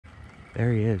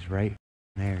There he is, right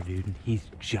there, dude. He's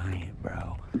giant,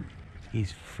 bro.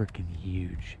 He's freaking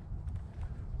huge.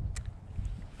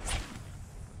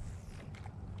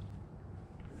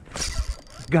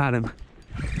 Got him.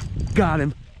 Got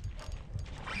him.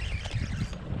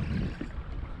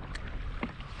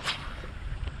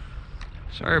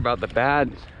 Sorry about the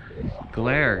bad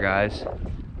glare, guys.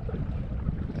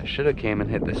 I should have came and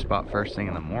hit this spot first thing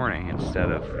in the morning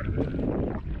instead of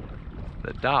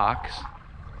the docks.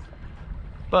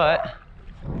 But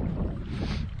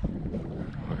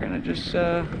we're gonna just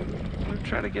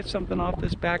try to get something off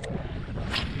this back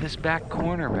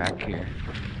corner back here.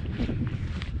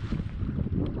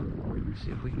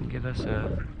 See if we can get us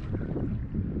a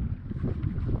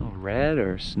little red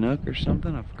or a snook or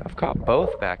something. I've caught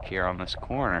both back here on this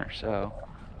corner, so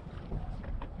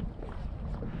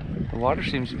the water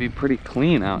seems to be pretty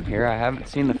clean out here. I haven't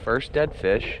seen the first dead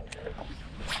fish.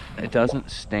 It doesn't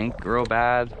stink real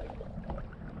bad.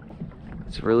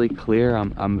 It's really clear.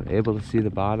 I'm able to see the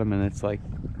bottom, and it's like,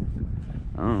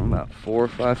 I don't know, about 4 or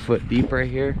 5 foot deep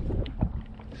right here.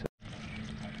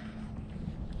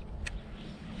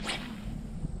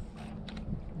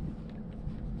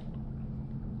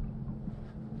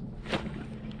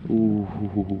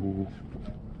 Ooh.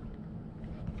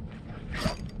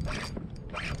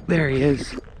 There he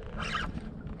is.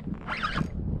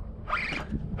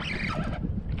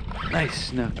 Nice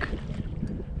snook.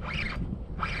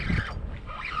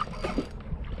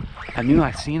 I knew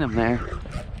I seen him there.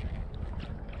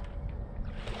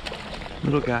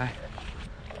 Little guy.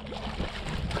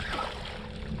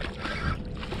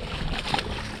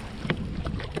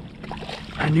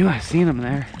 I knew I seen him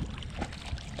there.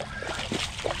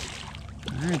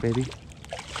 All right, baby.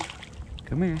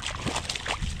 Come here.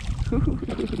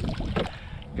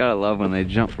 Gotta love when they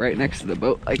jump right next to the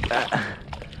boat like that.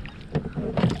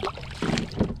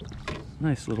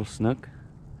 Nice little snook.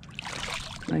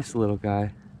 Nice little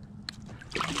guy.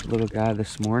 Little guy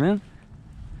this morning.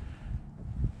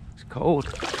 It's cold.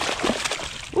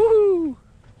 Woohoo!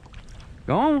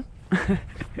 Go on.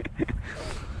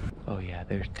 Oh yeah,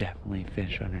 there's definitely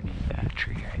fish underneath that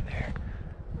tree right there.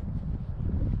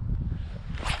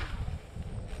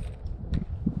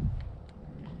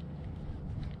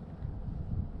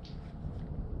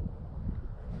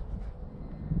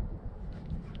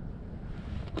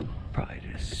 Probably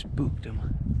just spooked him.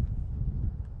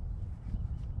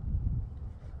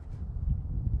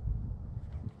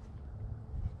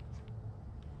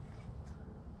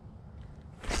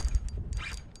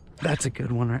 That's a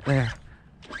good one right there.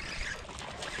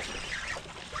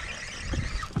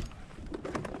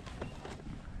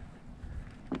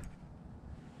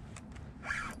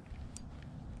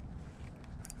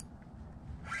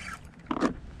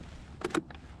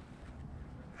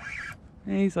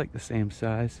 Yeah, he's like the same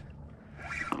size.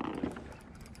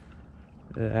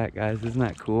 Look at that, guys. Isn't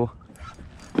that cool?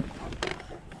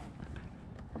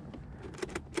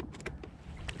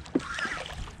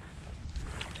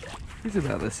 He's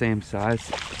about the same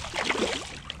size.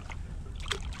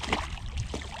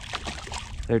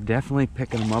 They're definitely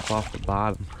picking them up off the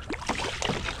bottom.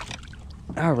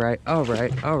 All right, all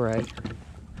right, all right.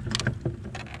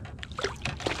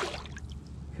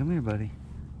 Come here, buddy.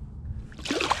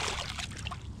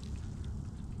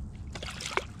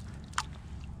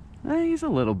 He's a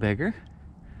little bigger.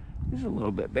 He's a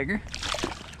little bit bigger.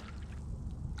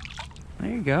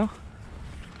 There you go.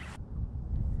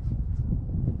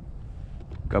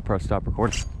 GoPro, stop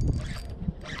recording.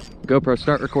 GoPro,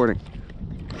 start recording.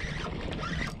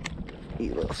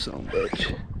 You little son of a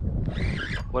bitch.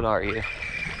 What are you?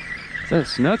 Is that a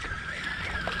snook?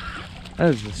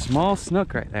 That is a small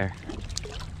snook right there.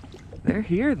 They're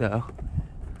here though.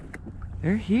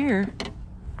 They're here.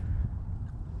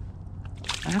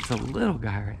 That's a little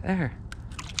guy right there.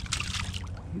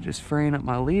 You're just fraying up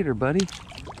my leader, buddy.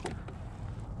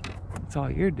 That's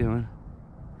all you're doing.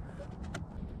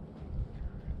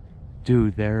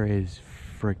 Dude, there is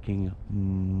freaking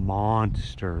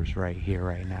monsters right here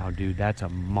right now, dude. That's a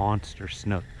monster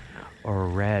snook or a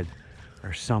red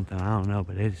or something. I don't know,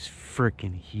 but it is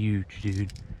freaking huge,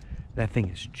 dude. That thing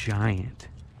is giant.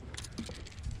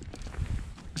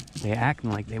 They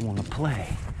acting like they want to play.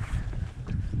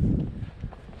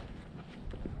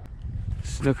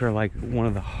 Snook are like one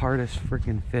of the hardest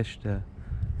freaking fish to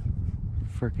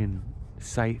freaking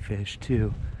sight fish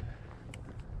too.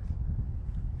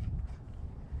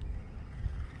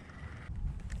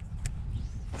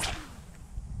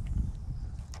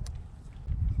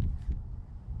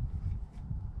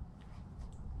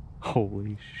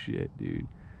 Holy shit, dude.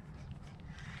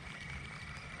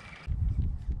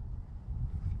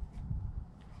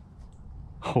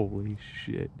 Holy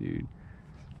shit, dude.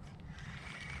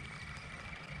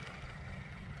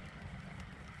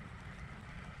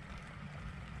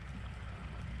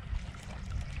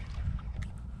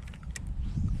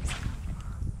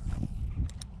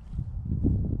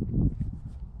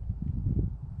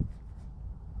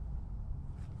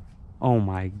 Oh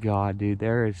my God, dude,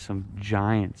 there is some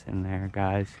giants in there,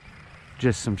 guys.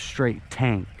 Just some straight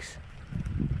tanks.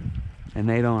 And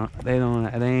they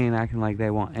ain't acting like they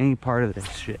want any part of this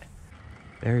shit.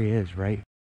 There he is, right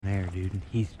there, dude.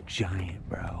 He's giant,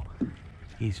 bro.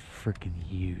 He's freaking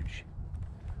huge.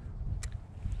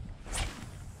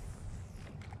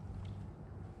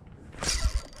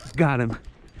 Got him.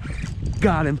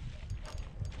 Got him.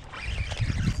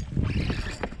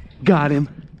 Got him.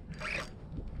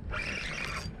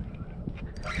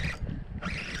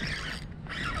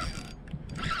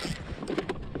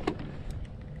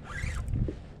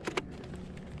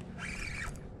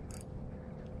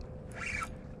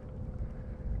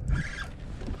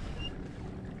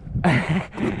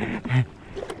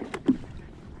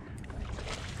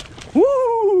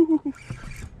 Woo!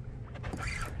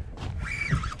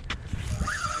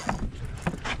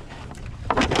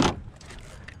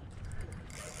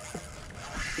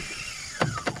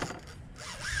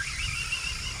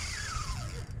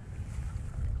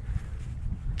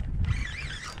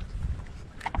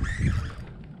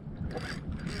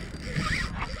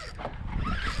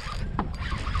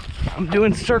 I'm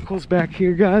doing circles back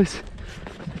here, guys.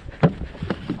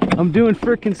 I'm doing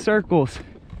freaking circles.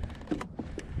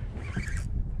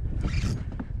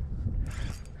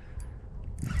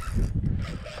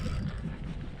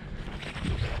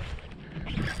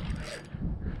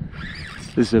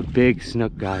 This is a big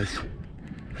snook, guys.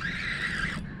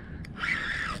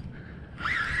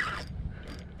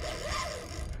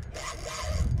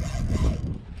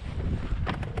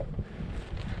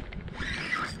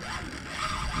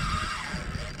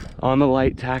 On the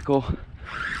light tackle.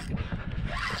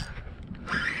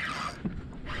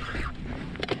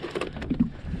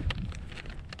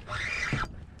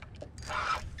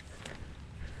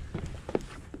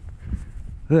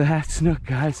 Look at that snook,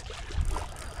 guys.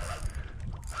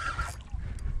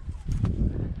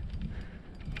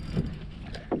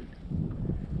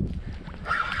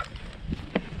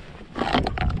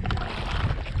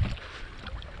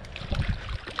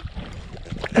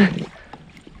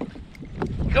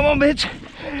 Come on, bitch.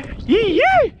 Yee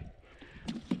yee.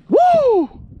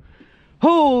 Woo!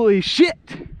 Holy shit.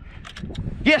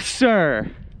 Yes, sir.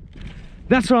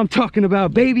 That's what I'm talking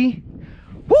about, baby.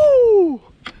 Woo!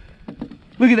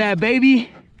 Look at that, baby.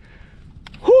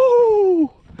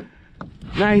 Woo!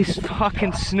 Nice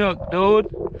fucking snook, dude.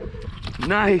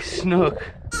 Nice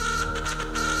snook.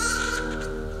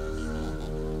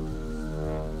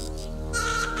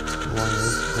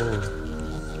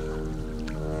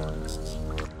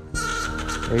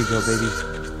 There you go,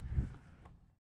 baby.